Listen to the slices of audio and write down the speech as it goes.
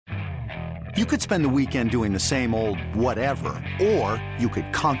You could spend the weekend doing the same old whatever, or you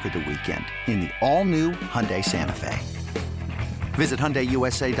could conquer the weekend in the all-new Hyundai Santa Fe. Visit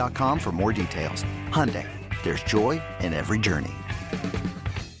HyundaiUSA.com for more details. Hyundai, there's joy in every journey.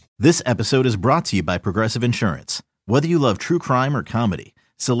 This episode is brought to you by Progressive Insurance. Whether you love true crime or comedy,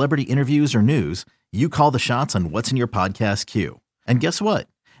 celebrity interviews or news, you call the shots on what's in your podcast queue. And guess what?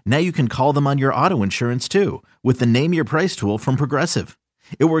 Now you can call them on your auto insurance too with the Name Your Price tool from Progressive.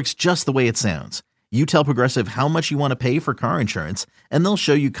 It works just the way it sounds. You tell Progressive how much you want to pay for car insurance, and they'll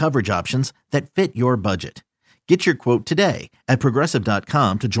show you coverage options that fit your budget. Get your quote today at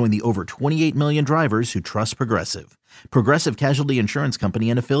Progressive.com to join the over 28 million drivers who trust Progressive. Progressive Casualty Insurance Company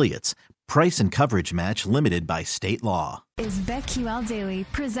and Affiliates. Price and coverage match limited by state law. Is BetQL Daily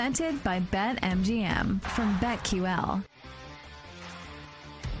presented by BetMGM from BetQL.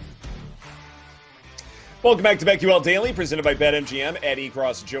 Welcome back to BetQL Daily, presented by BetMGM. Eddie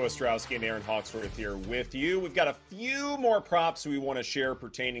Cross, Joe Ostrowski, and Aaron Hawksworth here with you. We've got a few more props we want to share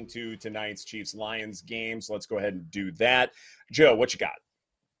pertaining to tonight's Chiefs-Lions game, so let's go ahead and do that. Joe, what you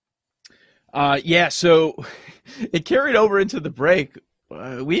got? So it carried over into the break.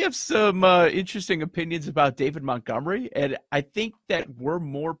 We have some interesting opinions about David Montgomery, and I think that we're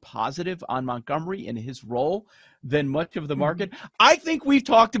more positive on Montgomery and his role than much of the market. I think we've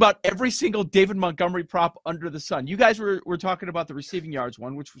talked about every single David Montgomery prop under the sun. You guys were talking about the receiving yards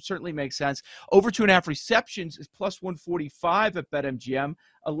one, which certainly makes sense. Over 2.5 receptions is plus 145 at BetMGM,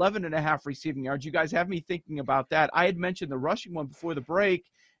 11.5 receiving yards. You guys have me thinking about that. I had mentioned the rushing one before the break,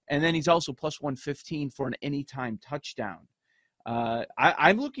 and then he's also plus 115 for an anytime touchdown.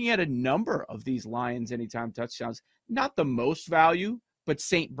 I'm looking at a number of these Lions anytime touchdowns. Not the most value, but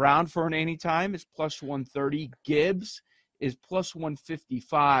St. Brown for an anytime is plus 130. Gibbs is plus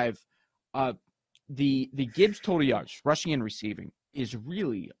 155. The Gibbs total yards, rushing and receiving, is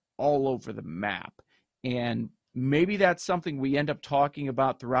really all over the map. And maybe that's something we end up talking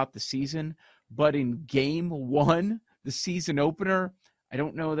about throughout the season. But in game one, the season opener, I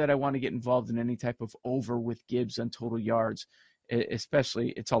don't know that I want to get involved in any type of over with Gibbs on total yards. Especially,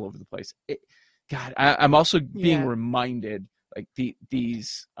 it's all over the place. I'm also being reminded, like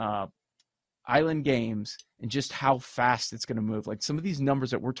these island games and just how fast it's going to move. Like some of these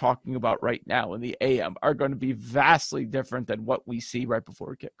numbers that we're talking about right now in the AM are going to be vastly different than what we see right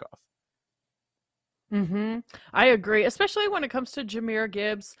before kickoff. I agree, especially when it comes to Jahmyr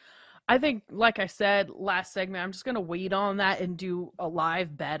Gibbs. I think, like I said last segment, I'm just going to wait on that and do a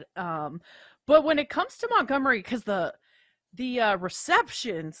live bet. But when it comes to Montgomery, because the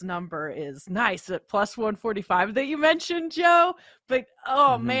receptions number is nice at plus 145 that you mentioned, Joe. But,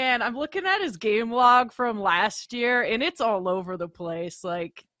 man, I'm looking at his game log from last year, and it's all over the place.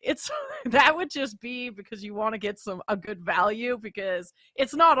 Like, that would just be because you want to get a good value, because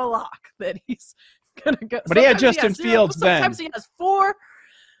it's not a lock that he's going to go. But he had Justin Fields then. Sometimes he has 4.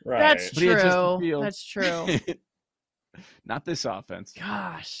 Right. That's true. That's true. Not this offense.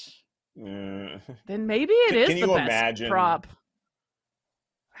 Gosh. Then maybe it is the best prop.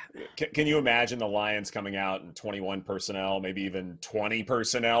 Can you imagine the Lions coming out in 21 personnel, maybe even 20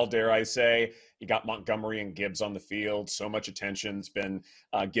 personnel, dare I say? You got Montgomery and Gibbs on the field. So much attention's been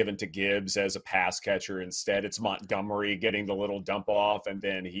given to Gibbs as a pass catcher. Instead, it's Montgomery getting the little dump off, and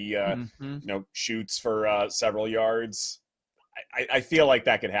then he shoots for several yards. I feel like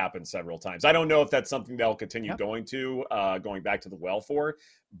that could happen several times. I don't know if that's something they'll continue going back to the well for.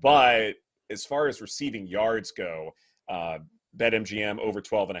 But as far as receiving yards go, BetMGM over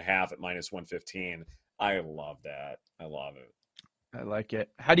 12.5 at minus 115. I love that. I love it. I like it.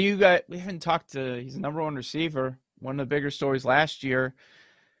 How do you guys? We haven't talked to. He's the number one receiver. One of the bigger stories last year.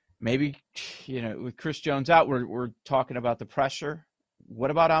 Maybe with Chris Jones out, we're talking about the pressure.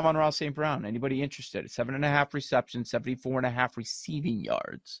 What about Amon-Ra St. Brown? Anybody interested? 7.5 receptions, 74.5 receiving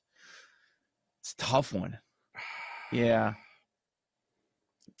yards. It's a tough one. Yeah.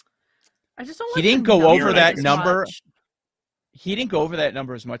 I just don't he like didn't go over that number. Much. He didn't go over that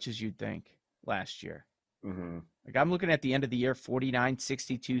number as much as you'd think last year. Mm-hmm. Like I'm looking at the end of the year, 49,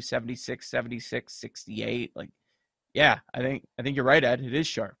 62, 76, 76, 68. Like, yeah, I think you're right, Ed. It is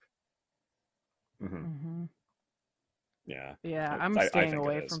sharp. Mm-hmm. Yeah, I'm staying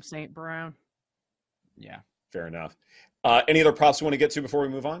away from St. Brown. Yeah. Fair enough. Any other props you want to get to before we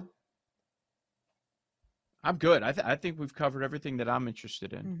move on? I'm good. I think we've covered everything that I'm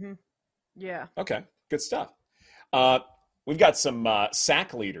interested in. Mm-hmm. Yeah. Okay, good stuff. We've got some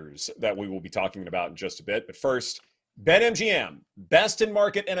sack leaders that we will be talking about in just a bit. But first, BetMGM, best in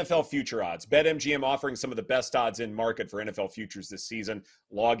market NFL future odds. BetMGM offering some of the best odds in market for NFL futures this season.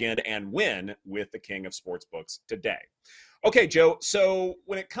 Log in and win with the king of sportsbooks today. Okay, Joe. So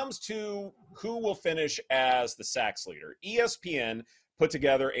when it comes to who will finish as the sacks leader, ESPN put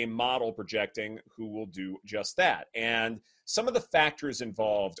together a model projecting who will do just that. And some of the factors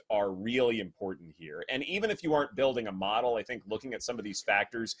involved are really important here. And even if you aren't building a model, I think looking at some of these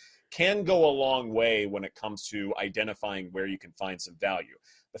factors can go a long way when it comes to identifying where you can find some value.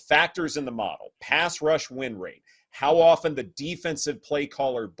 The factors in the model: pass rush win rate, how often the defensive play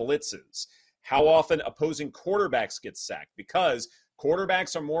caller blitzes, how often opposing quarterbacks get sacked, because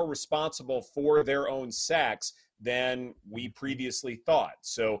quarterbacks are more responsible for their own sacks than we previously thought.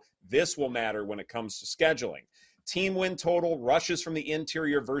 So this will matter when it comes to scheduling. Team win total, rushes from the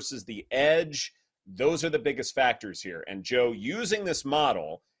interior versus the edge. Those are the biggest factors here. And Joe, using this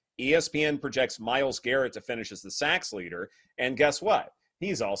model, ESPN projects Myles Garrett to finish as the sacks leader. And guess what?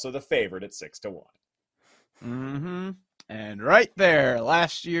 He's also the favorite at 6-1. Mm-hmm. And right there,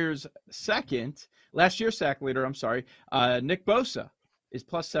 last year's sack leader, Nick Bosa is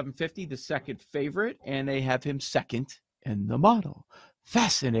plus 750, the second favorite, and they have him second in the model.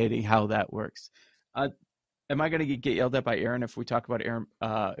 Fascinating how that works. Am I going to get yelled at by Aaron if we talk about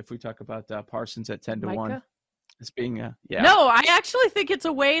Parsons at 10-1? It's being yeah. No, I actually think it's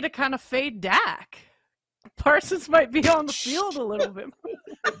a way to kind of fade Dak. Parsons might be on the field a little bit.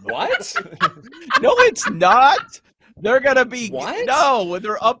 What? No, it's not. They're going to be what? No,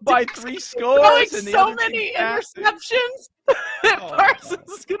 they're up by 3 scores. Throwing so many interceptions.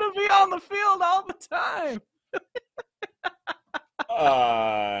 Parsons is going to be on the field all the time.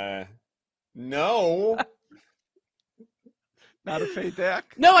 No. Not a fade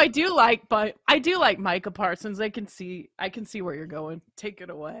Dak? No, I do like Micah Parsons. I can see where you're going. Take it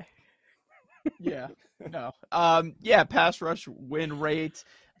away. Yeah. No. Pass rush win rate.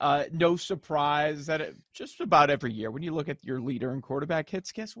 No surprise that just about every year when you look at your leader and quarterback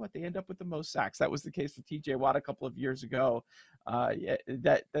hits, guess what? They end up with the most sacks. That was the case with TJ Watt a couple of years ago.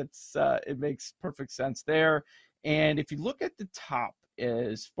 It makes perfect sense there. And if you look at the top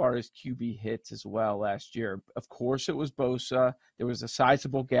as far as QB hits as well last year, of course it was Bosa. There was a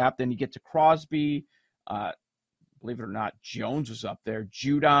sizable gap. Then you get to Crosby. Believe it or not, Jones was up there.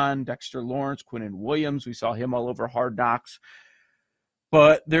 Judon, Dexter Lawrence, Quinnen Williams. We saw him all over Hard Knocks.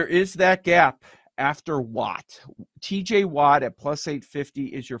 But there is that gap after Watt. TJ Watt at plus 850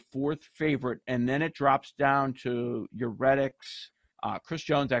 is your fourth favorite, and then it drops down to your Reddicks. Chris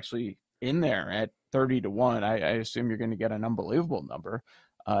Jones actually in there at 30-1. I assume you're going to get an unbelievable number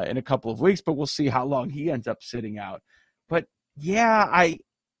in a couple of weeks, but we'll see how long he ends up sitting out. But yeah,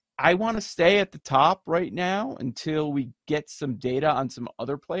 I want to stay at the top right now until we get some data on some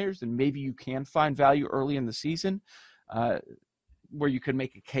other players, and maybe you can find value early in the season where you could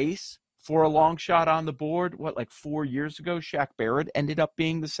make a case for a long shot on the board. 4 years ago, Shaq Barrett ended up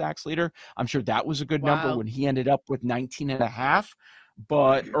being the sacks leader. I'm sure that was a good number when he ended up with 19.5.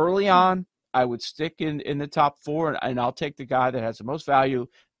 But early on, I would stick in the top 4, and I'll take the guy that has the most value.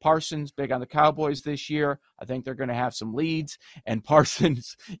 Parsons, big on the Cowboys this year. I think they're going to have some leads. And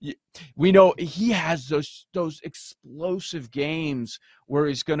Parsons, we know he has those explosive games where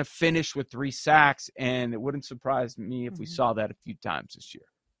he's going to finish with 3 sacks, and it wouldn't surprise me if we saw that a few times this year.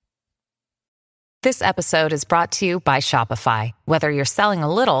 This episode is brought to you by Shopify. Whether you're selling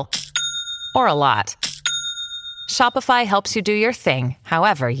a little or a lot, Shopify helps you do your thing,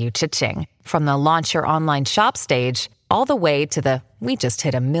 however you cha-ching. From the launch your online shop stage, all the way to the we just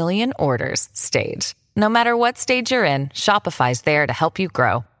hit 1 million orders stage. No matter what stage you're in, Shopify's there to help you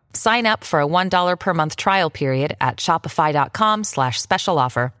grow. Sign up for a $1 per month trial period at shopify.com/special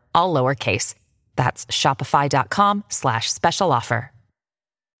offer, all lowercase. That's shopify.com/special offer.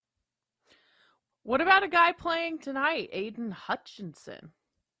 What about a guy playing tonight, Aiden Hutchinson?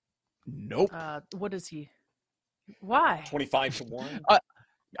 Nope. What is he? Why? 25-1.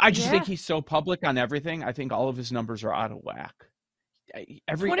 I just think he's so public on everything. I think all of his numbers are out of whack.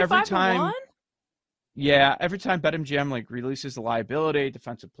 Every time, every time BetMGM releases the liability,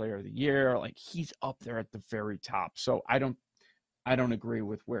 defensive player of the year, he's up there at the very top. So I don't agree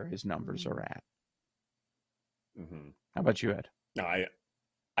with where his numbers are at. Mm-hmm. How about you, Ed? No,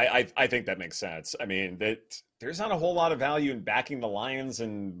 I think that makes sense. I mean, there's not a whole lot of value in backing the Lions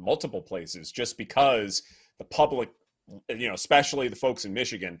in multiple places just because the public, especially the folks in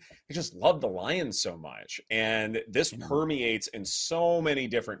Michigan, they just love the Lions so much. And this permeates in so many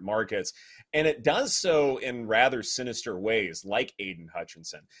different markets. And it does so in rather sinister ways, like Aiden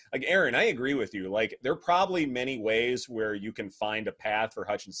Hutchinson. Aaron, I agree with you. There are probably many ways where you can find a path for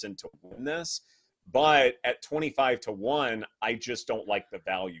Hutchinson to win this. But at 25-1, I just don't like the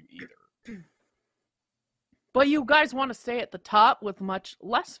value either. But you guys want to stay at the top with much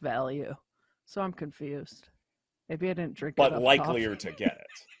less value. So I'm confused. Maybe I didn't drink but enough likelier coffee. to get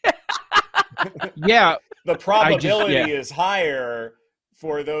it. Yeah, The probability is higher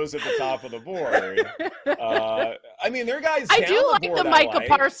for those at the top of the board. I mean, there are guys. I down do like board the Micah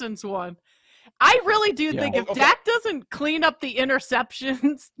Parsons one. I really do think if Dak doesn't clean up the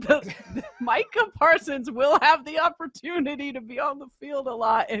interceptions, Micah Parsons will have the opportunity to be on the field a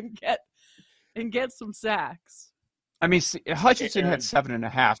lot and get some sacks. I mean, Hutchinson had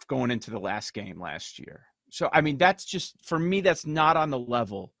 7.5 going into the last game last year. So, I mean, that's just, for me, that's not on the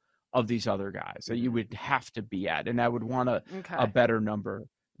level of these other guys that you would have to be at. And I would want a better number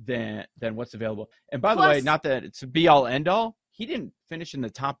than what's available. And by the way, not that it's a be-all, end-all, he didn't finish in the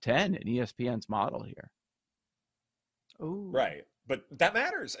top 10 in ESPN's model here. Oh, right. But that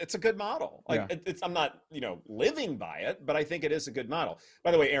matters. It's a good model. I'm not, living by it, but I think it is a good model.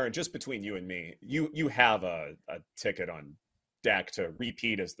 By the way, Aaron, just between you and me, you have a ticket on Dak to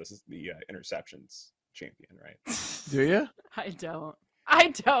repeat as the interceptions champion, right? Do you? I don't. I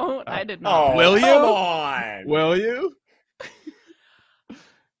did not. Oh, will you? Come on. Will you?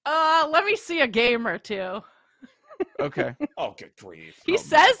 Let me see a game or two. Okay. Oh, good grief. He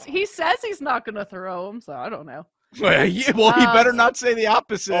says he's not going to throw him, so I don't know. Well, he better not say the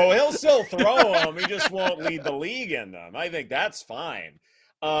opposite. Oh, he'll still throw them. He just won't lead the league in them. I think that's fine.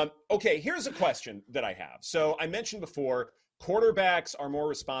 Okay, here's a question that I have. So I mentioned before, quarterbacks are more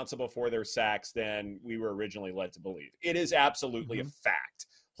responsible for their sacks than we were originally led to believe. It is absolutely a fact.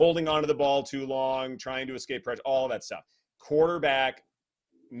 Holding onto the ball too long, trying to escape pressure, all that stuff. Quarterback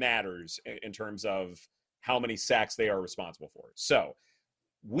matters in terms of how many sacks they are responsible for. So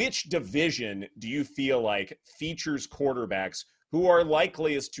which division do you feel like features quarterbacks who are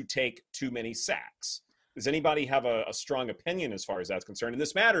likeliest to take too many sacks? Does anybody have a strong opinion as far as that's concerned? And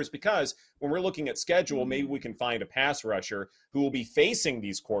this matters because when we're looking at schedule, maybe we can find a pass rusher who will be facing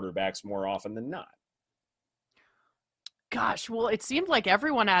these quarterbacks more often than not. Gosh, well, it seemed like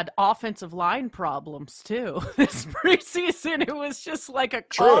everyone had offensive line problems, too. This preseason, it was just like a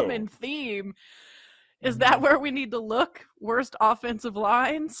common theme. Is that where we need to look? Worst offensive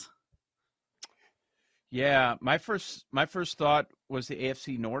lines? Yeah, my first thought was the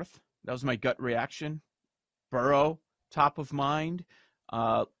AFC North. That was my gut reaction. Burrow, top of mind.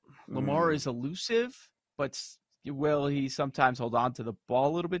 Lamar is elusive, but will he sometimes hold on to the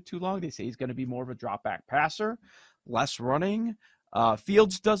ball a little bit too long? They say he's going to be more of a drop-back passer, less running.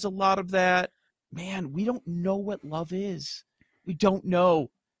 Fields does a lot of that. Man, we don't know what Love is. We don't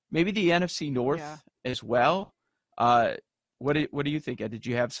know. Maybe the NFC North as well. What do you think, Ed? Did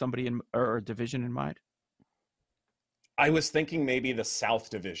you have somebody or a division in mind? I was thinking maybe the South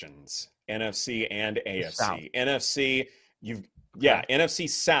divisions, NFC and AFC. South. NFC, NFC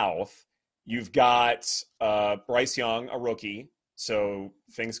South, you've got Bryce Young, a rookie, so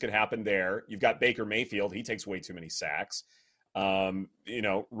things could happen there. You've got Baker Mayfield. He takes way too many sacks.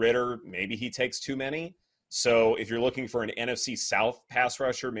 Ritter, maybe he takes too many. So if you're looking for an NFC South pass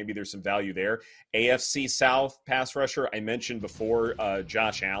rusher, maybe there's some value there. AFC South pass rusher, I mentioned before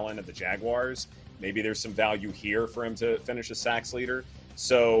Josh Allen of the Jaguars. Maybe there's some value here for him to finish as sacks leader.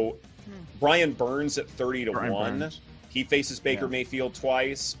 So Brian Burns at 30-1. He faces Baker Mayfield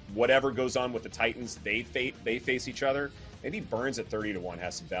twice. Whatever goes on with the Titans, they face each other. Maybe Burns at 30-1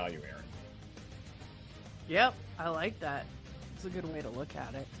 has some value, Aaron. Yep, I like that. It's a good way to look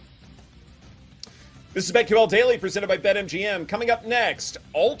at it. This is BetQL Daily presented by BetMGM. Coming up next,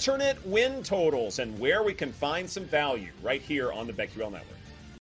 alternate win totals and where we can find some value right here on the BetQL Network.